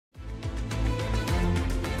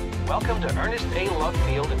Welcome to Ernest A. Love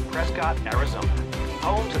Field in Prescott, Arizona,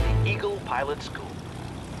 home to the Eagle Pilot School.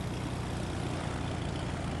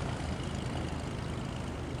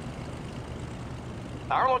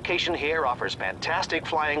 Our location here offers fantastic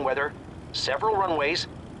flying weather, several runways,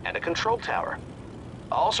 and a control tower,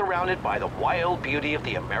 all surrounded by the wild beauty of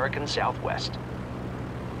the American Southwest.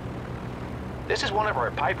 This is one of our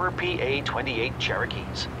Piper PA-28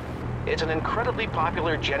 Cherokees. It's an incredibly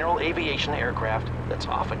popular general aviation aircraft that's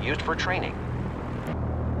often used for training.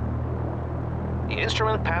 The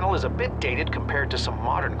instrument panel is a bit dated compared to some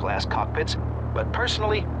modern class cockpits, but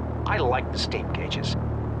personally, I like the steam gauges.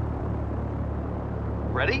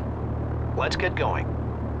 Ready? Let's get going.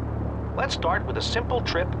 Let's start with a simple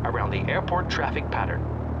trip around the airport traffic pattern.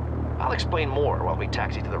 I'll explain more while we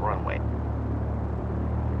taxi to the runway.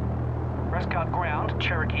 Prescott ground,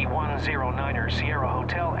 Cherokee 109er Sierra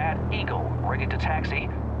Hotel at Eagle, ready to taxi,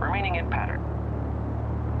 remaining in pattern.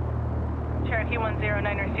 Cherokee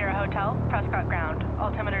 109er Sierra Hotel, Prescott ground,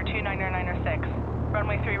 altimeter 29906.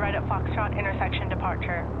 Runway 3 right at Foxtrot, intersection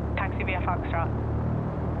departure, taxi via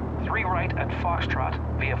Foxtrot. 3 right at Foxtrot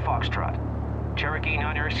via Foxtrot. Cherokee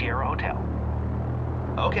 9er Sierra Hotel.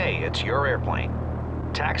 Okay, it's your airplane.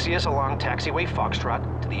 Taxi us along taxiway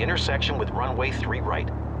Foxtrot to the intersection with runway 3 right.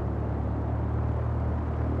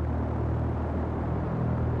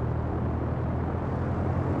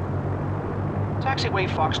 Taxiway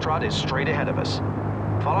Foxtrot is straight ahead of us.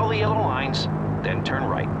 Follow the yellow lines, then turn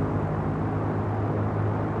right.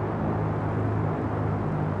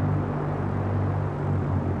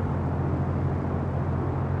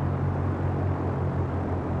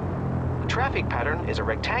 The traffic pattern is a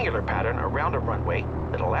rectangular pattern around a runway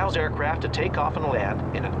that allows aircraft to take off and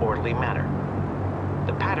land in an orderly manner.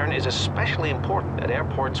 The pattern is especially important at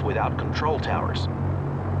airports without control towers.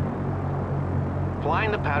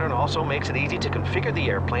 Flying the pattern also makes it easy to configure the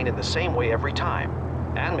airplane in the same way every time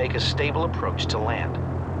and make a stable approach to land.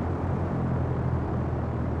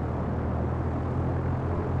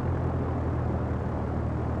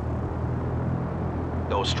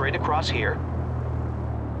 Go straight across here.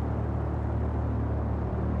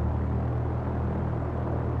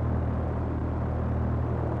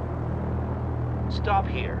 Stop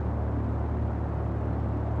here.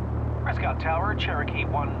 Prescott Tower, Cherokee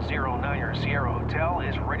 109er Sierra Hotel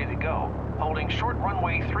is ready to go, holding short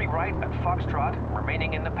runway 3 right at Foxtrot,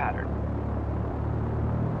 remaining in the pattern.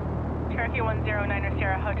 Cherokee 109er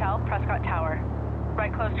Sierra Hotel, Prescott Tower.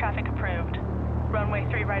 Right close traffic approved. Runway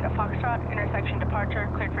 3 right at Foxtrot, intersection departure,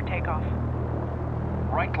 cleared for takeoff.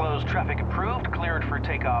 Right close traffic approved, cleared for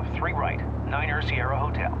takeoff 3 right, 9er Sierra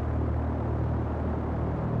Hotel.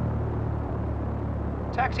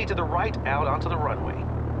 Taxi to the right out onto the runway.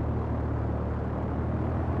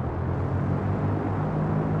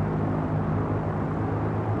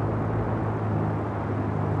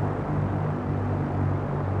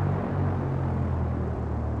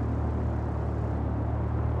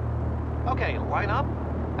 Okay, line up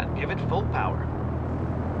and give it full power.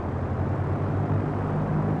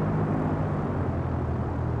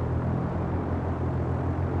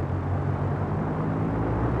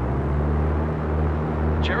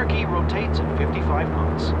 Cherokee rotates at 55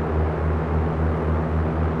 knots.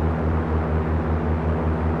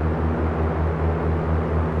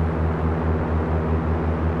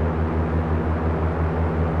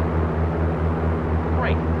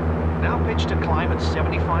 Great. Now pitch to climb at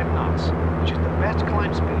 75 knots, which is the best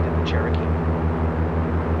climb speed in the Cherokee.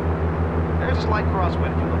 There's a slight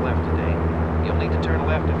crosswind from the left today. You'll need to turn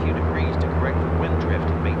left a few degrees to correct for wind drift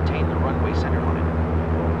and maintain the runway center line.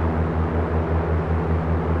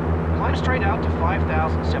 Climb straight out to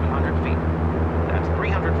 5,700 feet. That's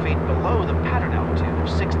 300 feet below the pattern altitude of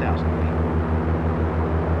 6,000 feet.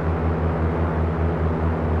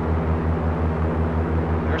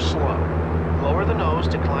 You're slow. Lower the nose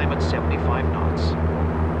to climb at 75 knots.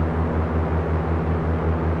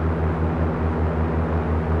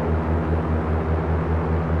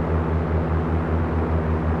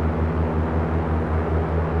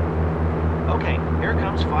 Okay, here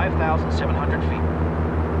comes 5,700 feet.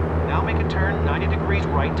 Now make a turn 90 degrees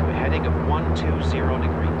right to a heading of 120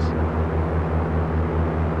 degrees.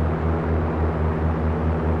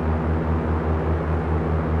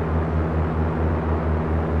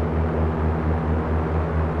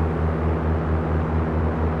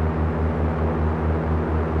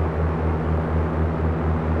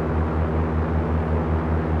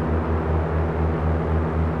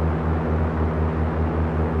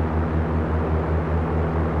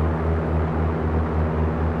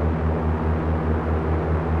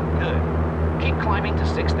 climbing to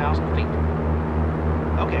 6,000 feet.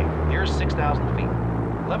 Okay, here's 6,000 feet.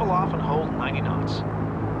 level off and hold 90 knots.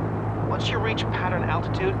 Once you reach pattern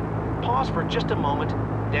altitude, pause for just a moment,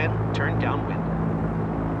 then turn downwind.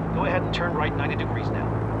 Go ahead and turn right 90 degrees now.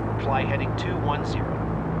 Fly heading 210.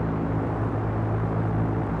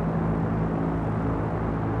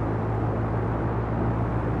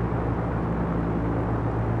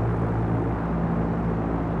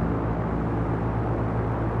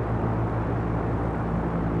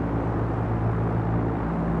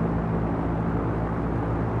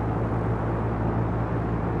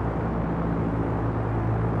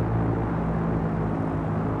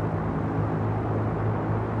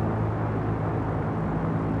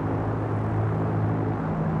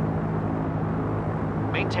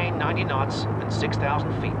 Maintain 90 knots and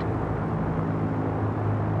 6,000 feet.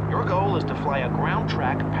 Your goal is to fly a ground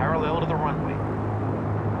track parallel to the runway.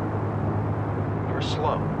 You're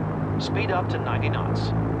slow. Speed up to 90 knots.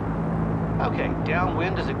 Okay,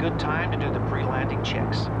 downwind is a good time to do the pre-landing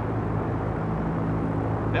checks.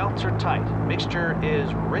 Belts are tight. Mixture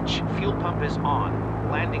is rich. Fuel pump is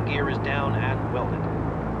on. Landing gear is down and welded.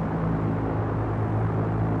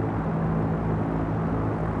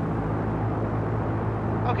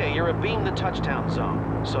 Okay, you're abeam the touchdown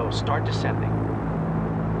zone, so start descending.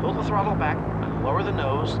 Pull the throttle back and lower the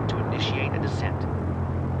nose to initiate a descent.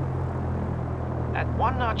 At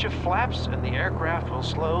 1 notch of flaps and the aircraft will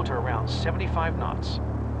slow to around 75 knots.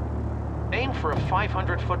 Aim for a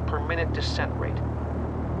 500 foot per minute descent rate.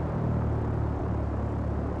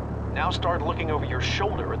 Now start looking over your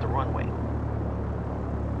shoulder at the runway.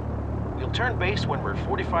 We'll turn base when we're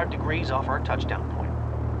 45 degrees off our touchdown point.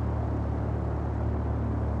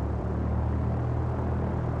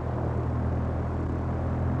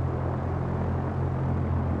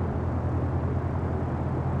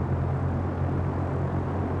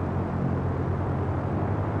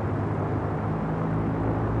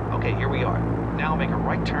 Okay, here we are. Now make a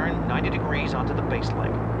right turn 90 degrees onto the base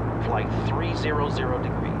leg. Flight 300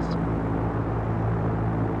 degrees.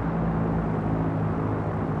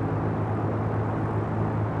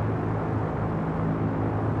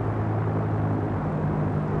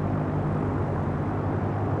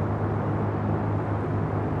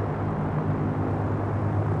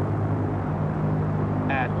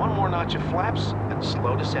 Add 1 more notch of flaps and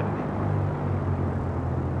slow to 70.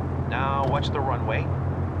 Now watch the runway.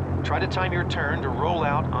 Try to time your turn to roll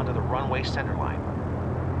out onto the runway center line.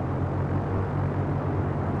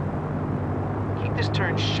 Keep this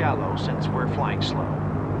turn shallow since we're flying slow.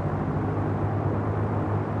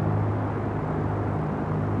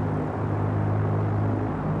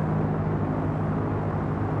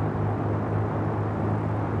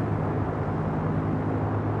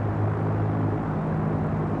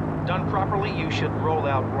 Done properly, you should roll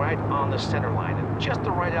out right on the center line at just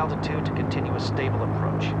the right altitude to continue a stable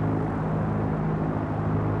approach.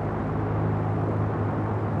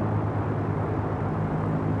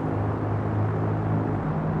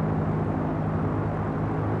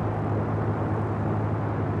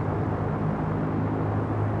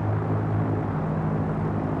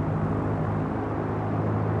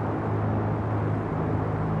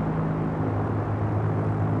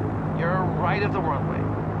 You're right of the runway.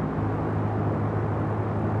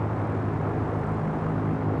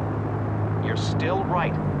 You're still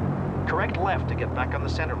right. Correct left to get back on the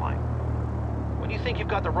center line. When you think you've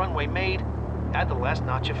got the runway made, add the last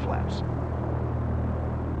notch of flaps.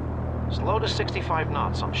 Slow to 65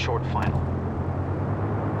 knots on short final.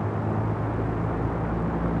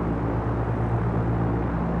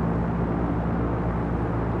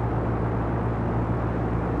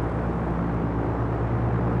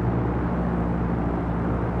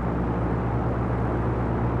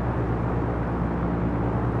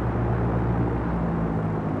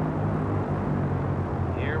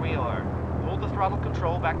 Throttle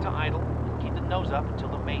control back to idle and keep the nose up until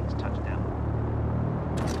the mains touch down.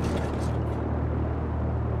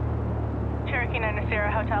 Cherokee 9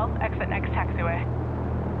 Sierra Hotel, exit next taxiway.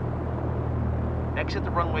 Exit the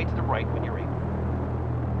runway to the right when you're able.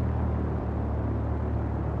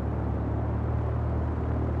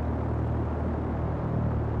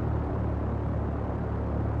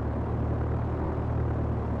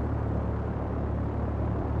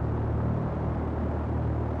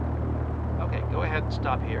 Go ahead and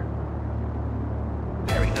stop here.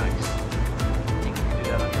 Very nice.